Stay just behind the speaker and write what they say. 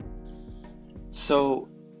So,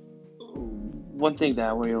 one thing that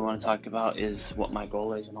I really want to talk about is what my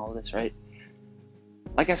goal is and all of this, right?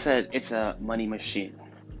 Like I said, it's a money machine,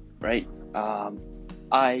 right? Um,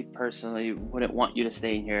 I personally wouldn't want you to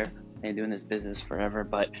stay in here and doing this business forever,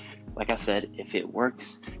 but like I said, if it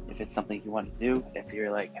works, if it's something you want to do, if you're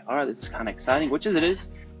like, all right, this is kind of exciting, which is it is,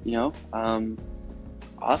 you know,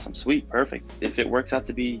 awesome, sweet, perfect. If it works out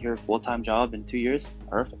to be your full-time job in 2 years,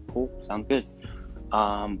 perfect, cool, sounds good.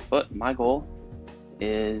 But my goal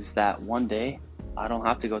is that one day I don't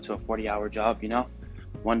have to go to a 40-hour job, you know?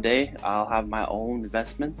 One day I'll have my own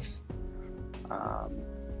investments. Um,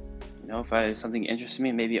 if something interests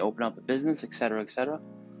me, maybe open up a business, etc., etc.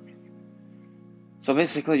 So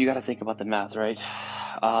basically, you got to think about the math, right?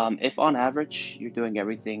 If on average you're doing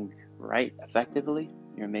everything right, effectively,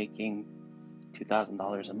 you're making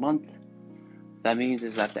 $2,000 a month. That means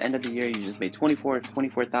is at the end of the year you just made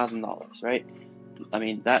 $24,000, right? I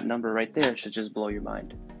mean, that number right there should just blow your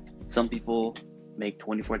mind. Some people make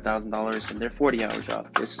 $24,000 in their 40-hour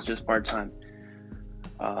job. This is just part time.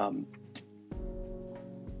 Um,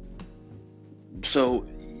 so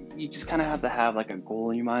you just kind of have to have like a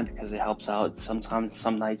goal in your mind because it helps out. Sometimes,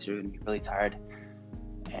 some nights you're gonna be really tired,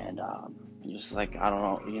 and you're just like, I don't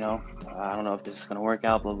know, I don't know if this is gonna work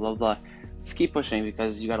out. Blah blah blah. Just keep pushing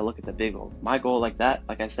because you got to look at the big goal. My goal, like that,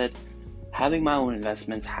 like I said, having my own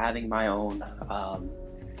investments, having my own,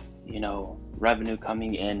 revenue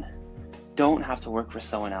coming in. Don't have to work for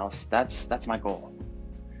someone else. That's my goal.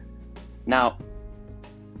 Now,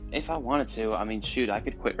 if I wanted to, I mean, shoot, I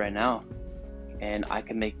could quit right now and I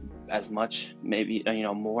could make as much, maybe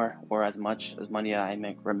more or as much as money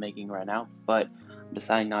we're making right now. But I'm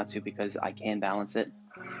deciding not to because I can balance it.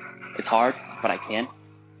 It's hard, but I can.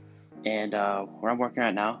 And where I'm working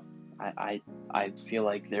right now, I feel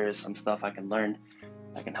like there is some stuff I can learn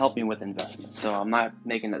that can help me with investments. So I'm not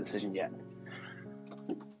making that decision yet.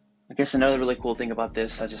 I guess another really cool thing about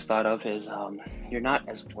this I just thought of is you're not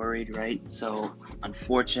as worried, right? So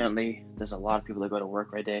unfortunately, there's a lot of people that go to work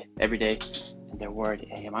every day, and they're worried,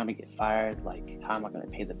 hey, am I gonna get fired? Like, how am I gonna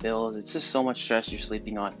pay the bills? It's just so much stress you're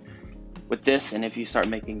sleeping on. With this, and if you start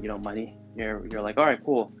making, money, you're like, all right,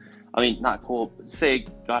 cool. I mean, not cool. Say,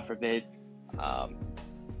 God forbid, um,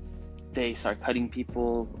 they start cutting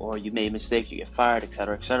people, or you made a mistake, you get fired,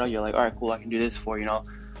 etc., etc. You're like, all right, cool. I can do this for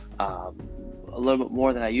um, a little bit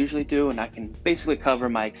more than I usually do, and I can basically cover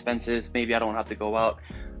my expenses. Maybe I don't have to go out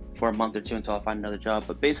for a month or two until I find another job,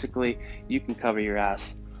 but basically, you can cover your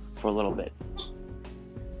ass for a little bit.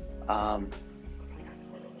 Um,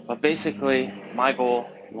 but basically, my goal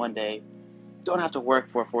one day, don't have to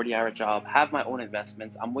work for a 40-hour job, have my own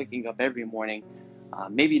investments. I'm waking up every morning,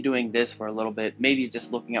 maybe doing this for a little bit, maybe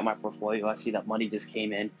just looking at my portfolio. I see that money just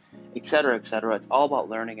came in, etc., etc. It's all about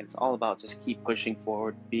learning, and it's all about just keep pushing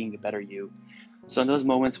forward, being a better you. So in those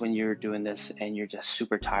moments when you're doing this and you're just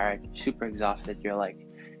super tired, super exhausted, you're like,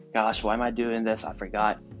 gosh, why am I doing this? I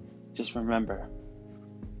forgot. Just remember,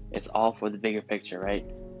 it's all for the bigger picture, right?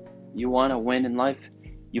 You want to win in life,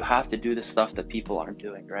 you have to do the stuff that people aren't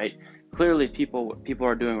doing, right? Clearly, what people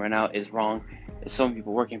are doing right now is wrong. There's so many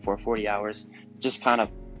people working for 40 hours, just kind of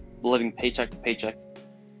living paycheck to paycheck.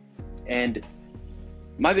 And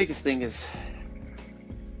my biggest thing is,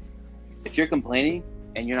 if you're complaining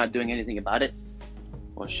and you're not doing anything about it,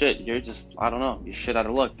 well, shit, you're just, I don't know, you're shit out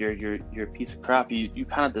of luck. You're a piece of crap. You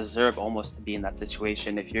kind of deserve almost to be in that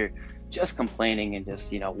situation if you're just complaining and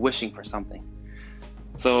just, wishing for something.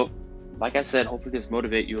 So, like I said, hopefully this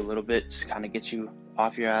motivate you a little bit, just kind of get you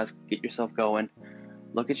off your ass, get yourself going.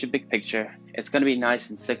 Look at your big picture. It's going to be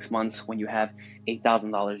nice in 6 months when you have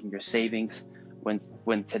 $8,000 in your savings,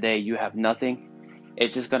 when today you have nothing.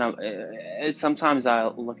 It's just gonna. Sometimes I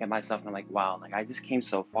look at myself and I'm like, wow, like I just came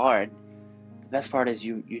so far. The best part is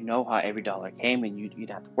you know how every dollar came, and you didn't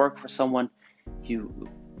have to work for someone. You,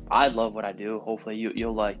 I love what I do. Hopefully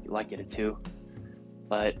you'll like it too.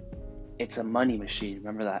 But it's a money machine.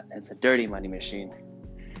 Remember that. It's a dirty money machine.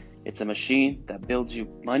 It's a machine that builds you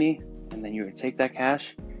money, and then you're gonna take that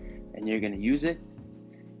cash and you're gonna use it.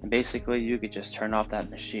 And basically, you could just turn off that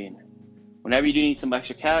machine. Whenever you do need some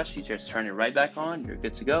extra cash, you just turn it right back on. You're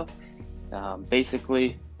good to go.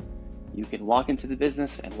 Basically, you can walk into the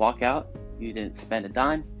business and walk out. You didn't spend a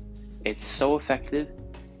dime. It's so effective,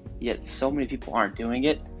 yet so many people aren't doing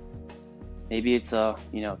it. Maybe it's a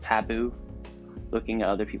taboo looking at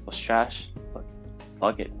other people's trash, but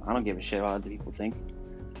fuck it. I don't give a shit what other people think.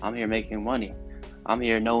 I'm here making money. I'm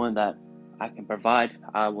here knowing that I can provide.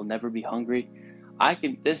 I will never be hungry.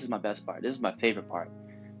 This is my best part. This is my favorite part.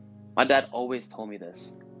 My dad always told me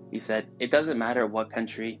this. He said, it doesn't matter what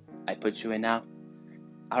country I put you in now.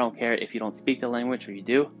 I don't care if you don't speak the language or you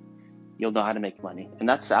do. you'll know how to make money. And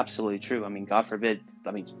that's absolutely true. I mean, God forbid,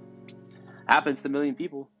 I mean, happens to a million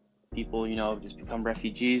people. People, just become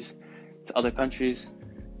refugees to other countries.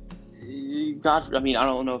 God, I mean, I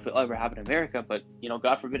don't know if it'll ever happen in America, but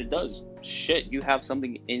God forbid it does. Shit, you have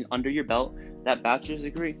something under your belt, that bachelor's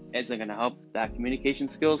degree, it's not gonna help. That communication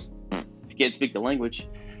skills, if you can't speak the language,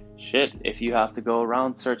 shit, if you have to go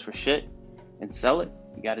around, search for shit and sell it,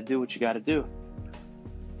 you gotta do what you gotta do.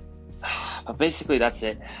 But basically that's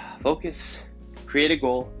it. Focus, create a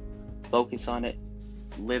goal, focus on it,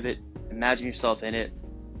 live it, imagine yourself in it,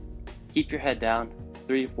 keep your head down,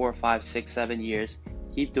 3, 4, 5, 6, 7 years,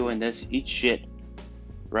 keep doing this, eat shit,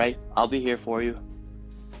 right? I'll be here for you.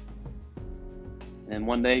 And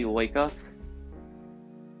one day you'll wake up,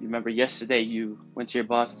 you remember yesterday you went to your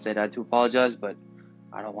boss and said, I do apologize, but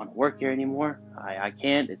I don't want to work here anymore. I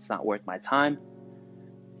can't, it's not worth my time.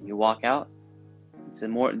 And you walk out.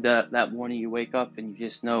 That morning you wake up and you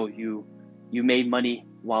just know you made money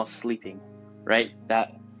while sleeping, right?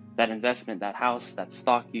 That investment, that house, that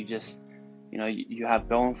stock you have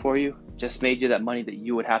going for you just made you that money that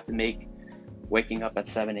you would have to make waking up at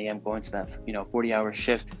 7 a.m. going to that 40-hour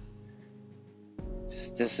shift.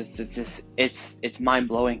 It's mind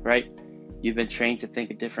blowing, right? You've been trained to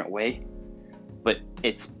think a different way, but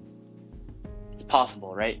it's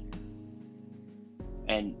possible, right?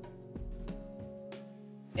 And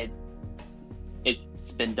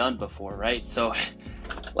it's been done before, right? So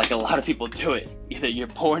like a lot of people do it. Either you're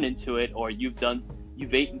born into it or you've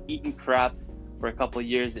eaten crap for a couple of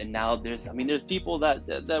years, and now there's people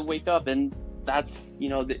that wake up and that's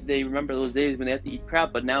they remember those days when they had to eat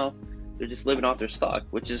crap, but now they're just living off their stock,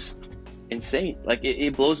 which is insane. Like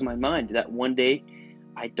it blows my mind that one day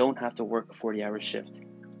I don't have to work a 40-hour shift,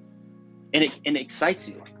 and it excites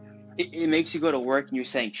you. It makes you go to work and you're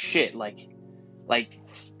saying shit like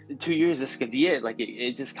 2 years this could be it. Like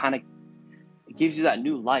it just kind of gives you that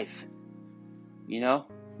new life. You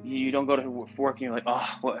don't go to work and you're like,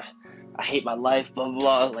 oh, what, I hate my life, blah, blah,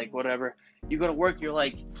 blah, like whatever. You go to work, you're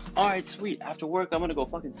like, all right, sweet. After work, I'm going to go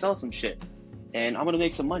fucking sell some shit and I'm going to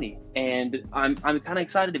make some money. And I'm kind of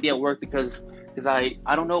excited to be at work because I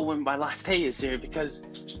don't know when my last day is here because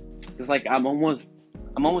like I'm almost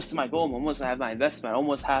to my goal. I'm almost to have my investment. I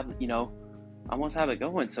almost have it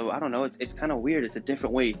going. So I don't know. It's kind of weird. It's a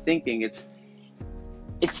different way of thinking. It's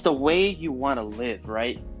the way you want to live,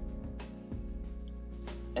 right?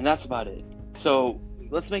 And that's about it. So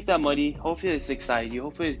let's make that money. Hopefully it's excited you.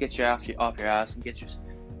 Hopefully it gets you off your ass and get your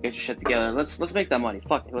shit together. Let's make that money.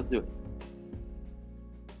 Fuck it. Let's do it.